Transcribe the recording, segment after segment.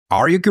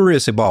Are you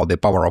curious about the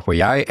power of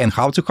AI and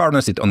how to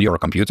harness it on your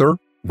computer?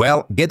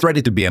 Well, get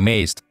ready to be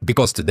amazed,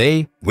 because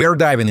today we're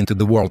diving into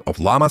the world of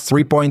Llama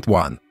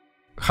 3.1.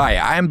 Hi,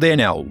 I'm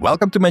Daniel,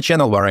 welcome to my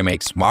channel where I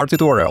make smart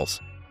tutorials.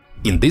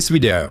 In this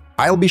video,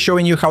 I'll be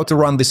showing you how to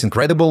run this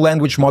incredible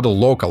language model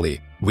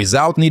locally,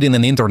 without needing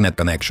an internet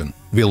connection.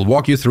 We'll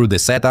walk you through the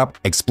setup,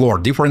 explore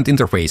different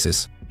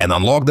interfaces, and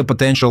unlock the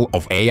potential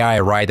of AI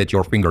right at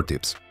your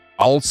fingertips.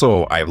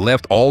 Also, I've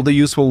left all the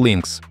useful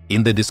links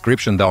in the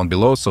description down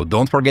below, so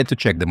don't forget to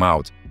check them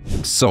out.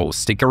 So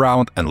stick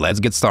around and let's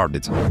get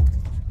started.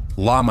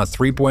 Llama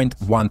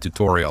 3.1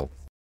 tutorial.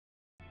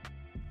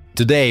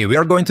 Today we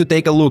are going to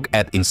take a look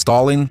at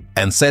installing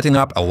and setting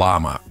up a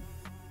Llama.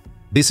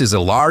 This is a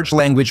large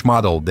language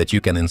model that you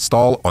can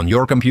install on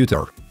your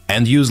computer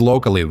and use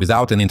locally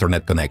without an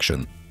internet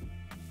connection.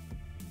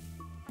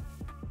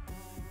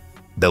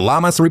 The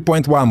Llama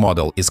 3.1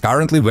 model is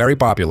currently very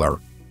popular,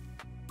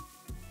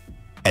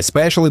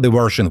 especially the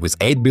version with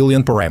 8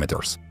 billion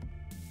parameters.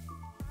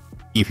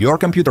 If your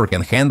computer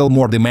can handle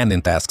more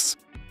demanding tasks,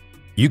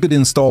 you could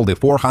install the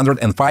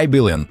 405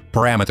 billion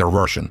parameter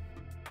version.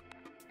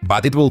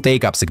 But it will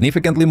take up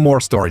significantly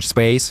more storage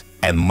space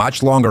and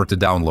much longer to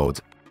download.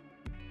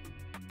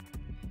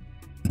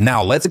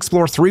 Now let's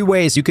explore 3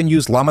 ways you can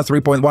use Llama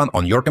 3.1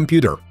 on your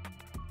computer.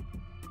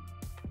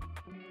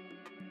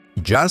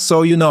 Just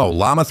so you know,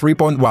 Llama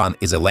 3.1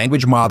 is a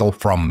language model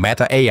from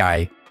Meta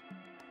AI,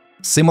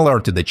 similar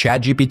to the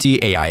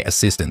ChatGPT AI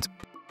assistant.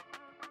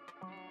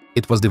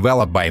 It was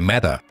developed by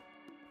Meta,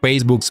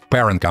 Facebook's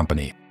parent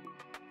company.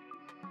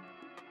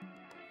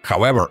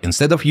 However,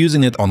 instead of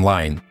using it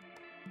online,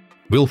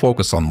 we'll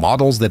focus on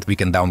models that we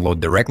can download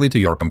directly to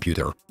your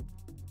computer.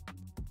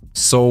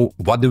 So,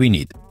 what do we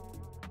need?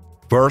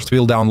 First,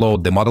 we'll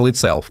download the model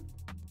itself,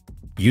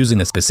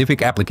 using a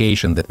specific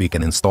application that we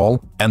can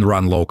install and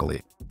run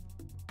locally.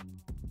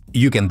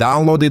 You can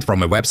download it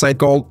from a website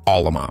called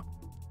Ollama.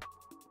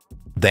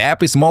 The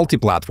app is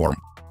multi-platform,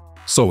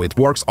 so it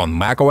works on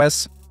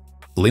macOS,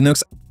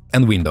 Linux,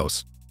 and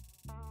Windows.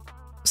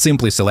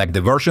 Simply select the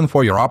version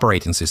for your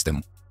operating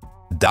system,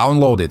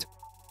 download it,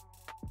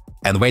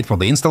 and wait for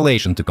the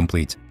installation to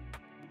complete.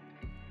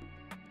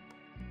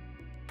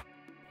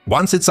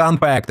 Once it's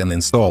unpacked and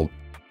installed,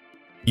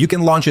 you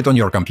can launch it on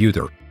your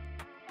computer.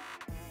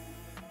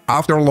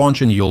 After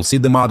launching, you'll see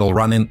the model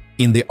running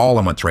in the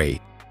Ollama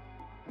tray,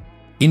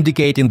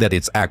 indicating that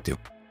it's active.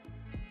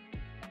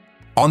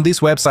 On this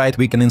website,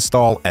 we can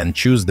install and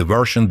choose the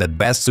version that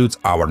best suits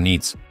our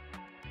needs.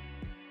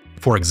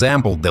 For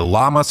example, the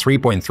Llama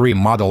 3.3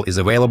 model is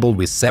available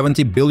with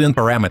 70 billion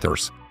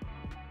parameters.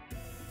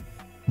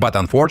 But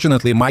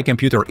unfortunately, my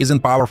computer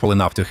isn't powerful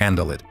enough to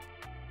handle it.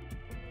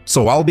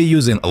 So I'll be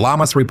using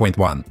Llama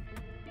 3.1.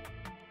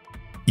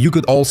 You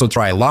could also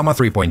try Llama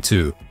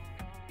 3.2,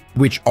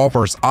 which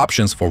offers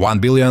options for 1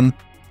 billion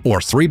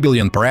or 3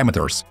 billion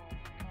parameters,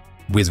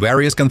 with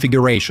various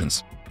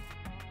configurations.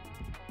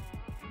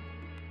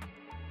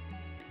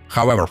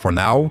 However, for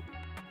now,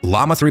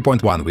 Llama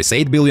 3.1 with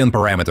 8 billion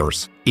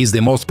parameters is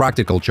the most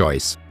practical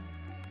choice,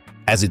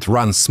 as it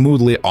runs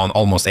smoothly on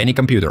almost any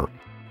computer.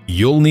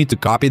 You'll need to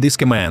copy this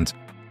command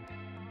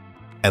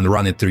and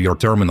run it through your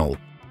terminal.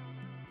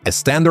 A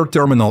standard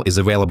terminal is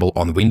available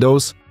on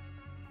Windows,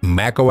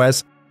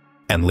 macOS,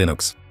 and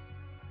Linux.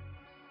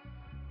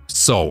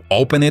 So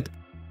open it,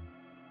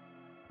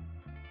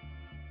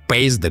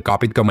 paste the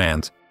copied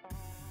command,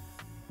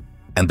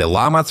 and the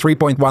Llama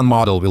 3.1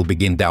 model will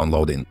begin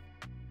downloading.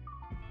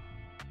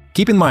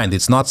 Keep in mind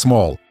it's not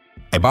small,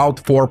 about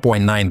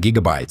 4.9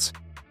 gigabytes.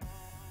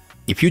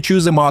 If you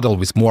choose a model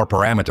with more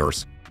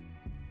parameters,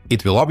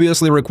 it will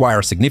obviously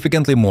require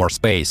significantly more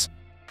space.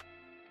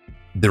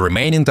 The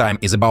remaining time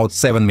is about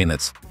 7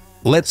 minutes.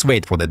 Let's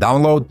wait for the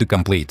download to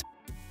complete.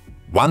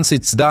 Once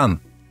it's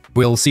done,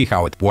 we'll see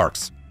how it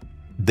works.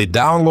 The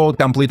download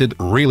completed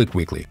really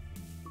quickly,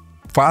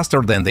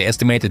 faster than the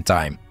estimated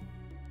time.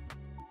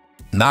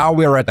 Now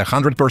we're at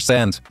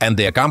 100% and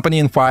the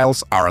accompanying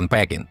files are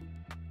unpacking.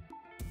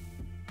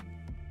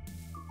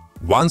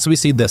 Once we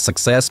see the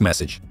success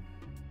message,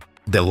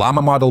 the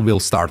Llama model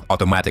will start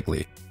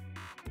automatically.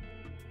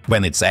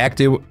 When it's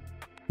active,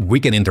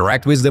 we can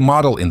interact with the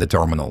model in the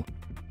terminal.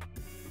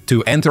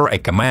 To enter a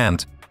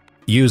command,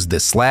 use the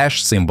 /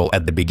 symbol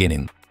at the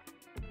beginning.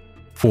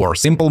 For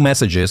simple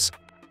messages,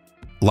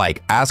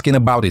 like asking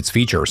about its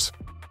features,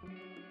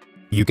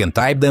 you can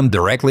type them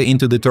directly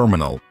into the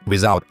terminal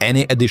without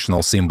any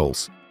additional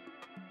symbols.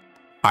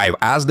 I've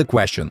asked the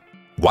question,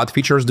 "What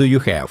features do you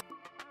have?"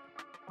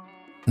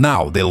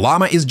 Now the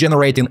Llama is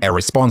generating a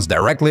response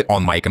directly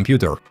on my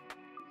computer.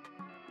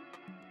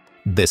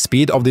 The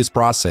speed of this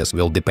process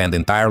will depend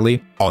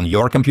entirely on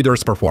your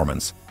computer's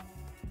performance.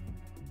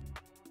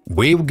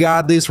 We've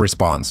got this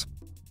response.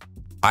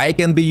 I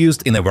can be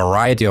used in a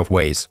variety of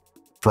ways,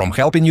 from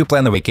helping you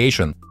plan a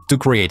vacation to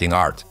creating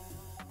art.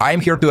 I'm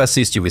here to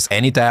assist you with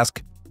any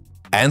task,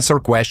 answer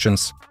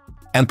questions,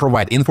 and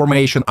provide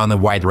information on a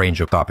wide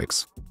range of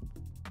topics.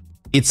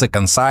 It's a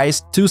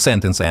concise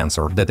 2-sentence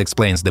answer that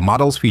explains the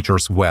model's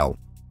features well.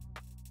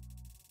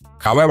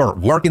 However,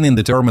 working in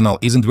the terminal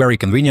isn't very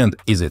convenient,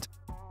 is it?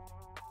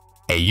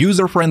 A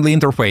user-friendly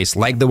interface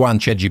like the one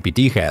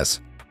ChatGPT has,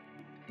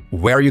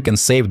 where you can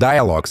save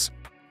dialogues,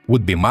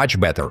 would be much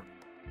better.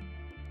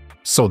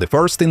 So the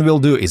first thing we'll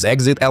do is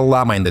exit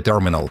Llama in the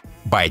terminal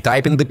by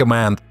typing the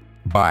command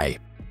buy.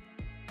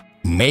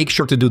 Make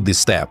sure to do this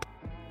step,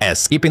 as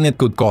skipping it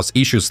could cause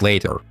issues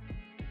later.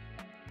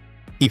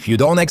 If you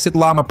don't exit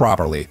Llama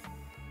properly,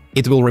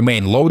 it will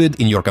remain loaded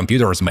in your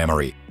computer's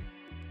memory.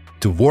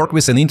 To work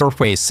with an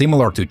interface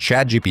similar to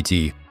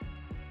ChatGPT,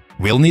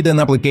 we'll need an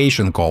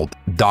application called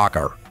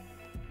Docker.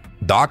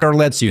 Docker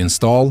lets you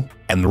install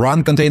and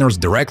run containers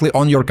directly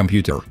on your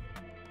computer.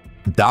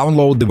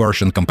 Download the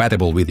version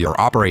compatible with your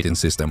operating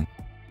system,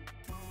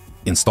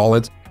 install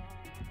it,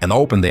 and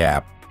open the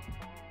app.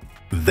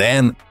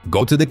 Then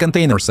go to the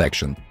container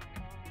section.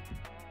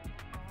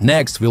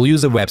 Next, we'll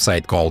use a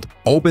website called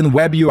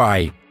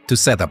OpenWebUI to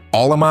set up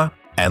Ollama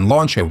and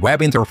launch a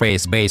web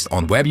interface based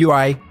on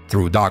WebUI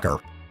through Docker.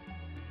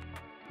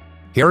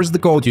 Here's the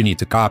code you need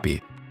to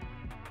copy.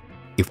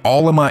 If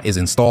Ollama is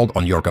installed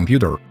on your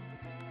computer,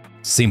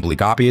 simply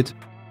copy it,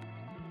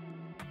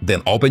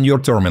 then open your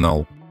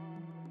terminal,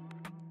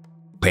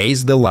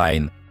 paste the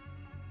line,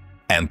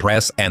 and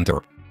press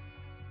Enter.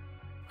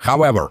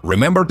 However,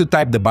 remember to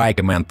type the buy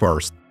command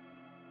first,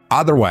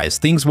 otherwise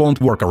things won't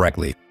work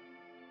correctly.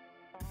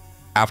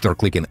 After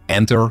clicking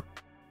Enter,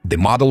 the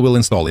model will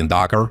install in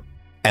Docker,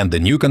 and the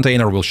new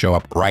container will show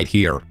up right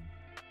here.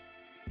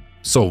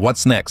 So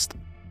what's next?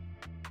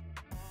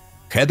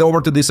 Head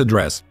over to this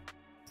address,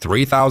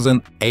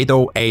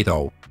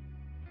 3000-8080.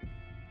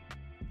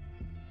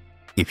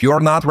 If you are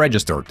not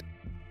registered,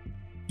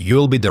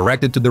 you'll be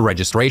directed to the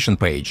registration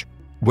page,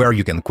 where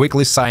you can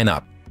quickly sign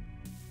up.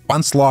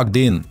 Once logged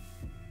in,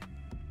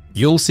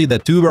 you'll see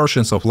that 2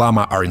 versions of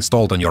Llama are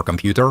installed on your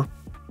computer,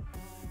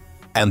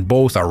 and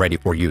both are ready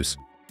for use.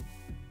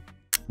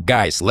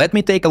 Guys, let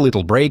me take a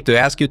little break to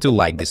ask you to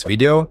like this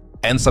video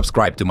and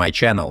subscribe to my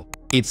channel.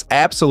 It's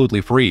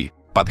absolutely free,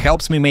 but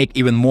helps me make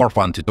even more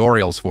fun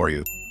tutorials for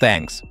you.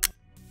 Thanks!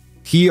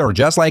 Here,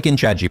 just like in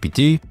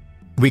ChatGPT,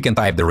 we can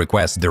type the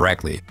request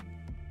directly.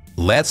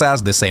 Let's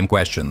ask the same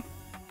question.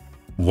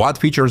 What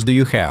features do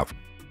you have?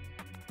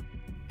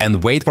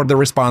 And wait for the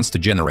response to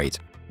generate.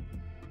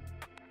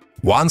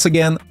 Once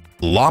again,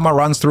 Llama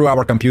runs through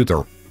our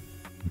computer,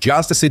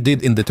 just as it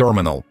did in the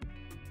terminal,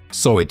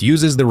 so it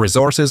uses the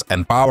resources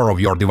and power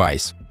of your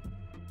device.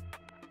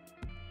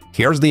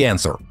 Here's the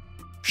answer,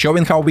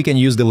 showing how we can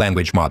use the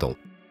language model.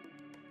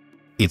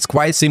 It's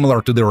quite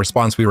similar to the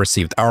response we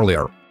received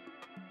earlier.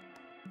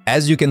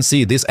 As you can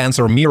see, this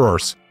answer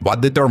mirrors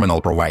what the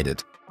terminal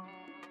provided.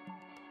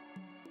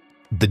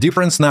 The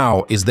difference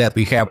now is that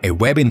we have a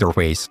web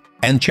interface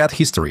and chat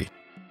history.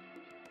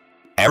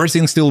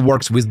 Everything still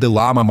works with the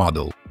Llama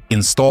model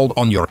installed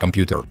on your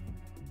computer.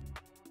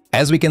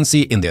 As we can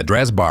see in the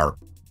address bar,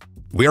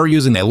 we are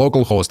using a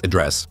localhost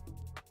address.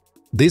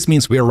 This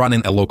means we are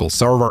running a local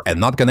server and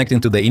not connecting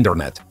to the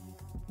internet.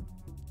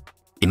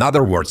 In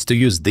other words, to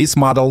use this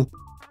model,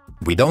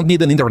 we don't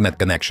need an internet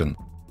connection.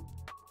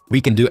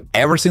 We can do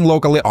everything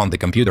locally on the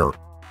computer.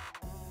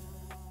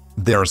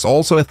 There's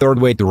also a third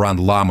way to run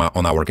Llama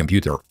on our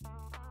computer,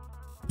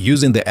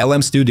 using the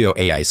LM Studio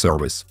AI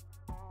service.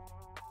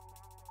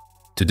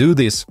 To do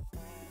this,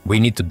 we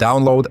need to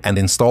download and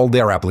install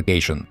their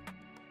application.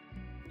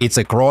 It's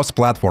a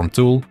cross-platform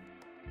tool,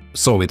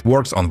 so it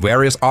works on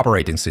various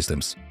operating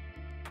systems.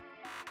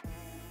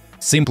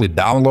 Simply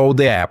download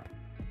the app,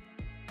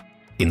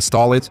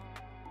 install it,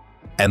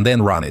 and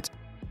then run it.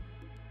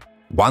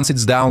 Once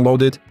it's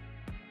downloaded,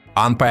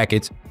 unpack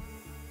it,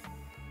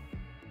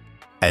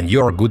 and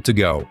you're good to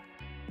go.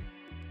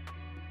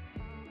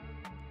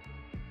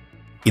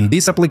 In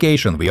this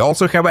application, we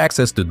also have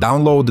access to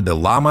download the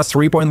Llama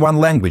 3.1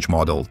 language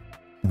model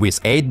with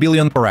 8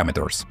 billion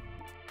parameters.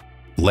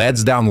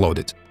 Let's download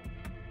it.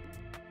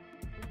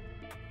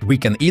 We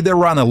can either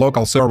run a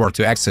local server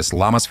to access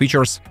Llama's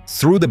features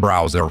through the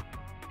browser,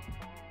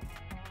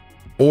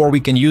 or we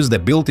can use the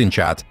built-in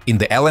chat in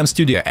the LM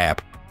Studio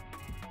app,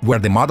 where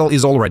the model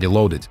is already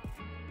loaded.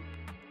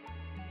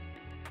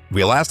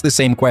 We'll ask the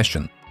same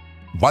question: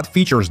 what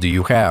features do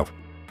you have?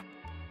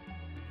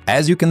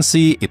 As you can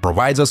see, it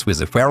provides us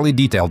with a fairly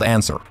detailed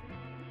answer.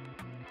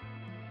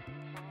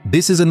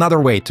 This is another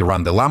way to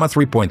run the Llama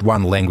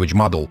 3.1 language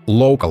model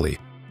locally,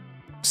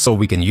 so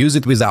we can use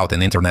it without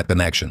an internet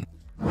connection.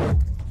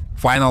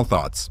 Final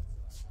thoughts.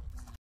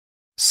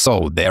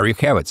 So there you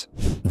have it.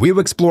 We've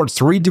explored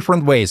 3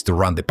 different ways to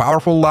run the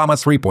powerful Llama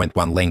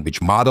 3.1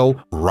 language model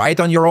right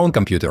on your own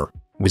computer,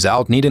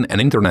 without needing an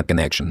internet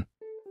connection.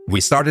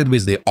 We started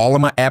with the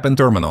Ollama app and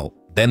terminal,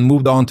 then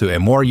moved on to a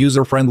more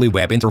user-friendly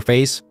web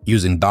interface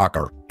using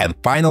Docker, and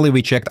finally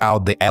we checked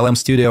out the LM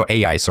Studio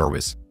AI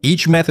service.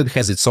 Each method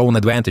has its own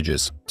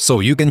advantages, so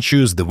you can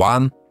choose the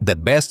one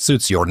that best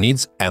suits your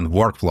needs and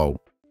workflow.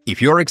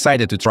 If you're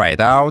excited to try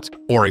it out,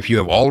 or if you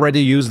have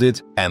already used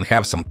it and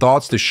have some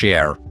thoughts to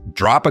share,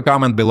 drop a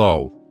comment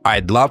below.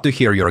 I'd love to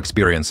hear your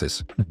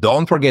experiences.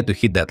 Don't forget to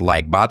hit that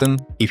like button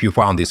if you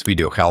found this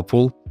video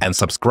helpful and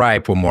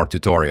subscribe for more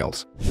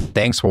tutorials.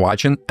 Thanks for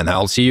watching, and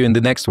I'll see you in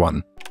the next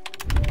one.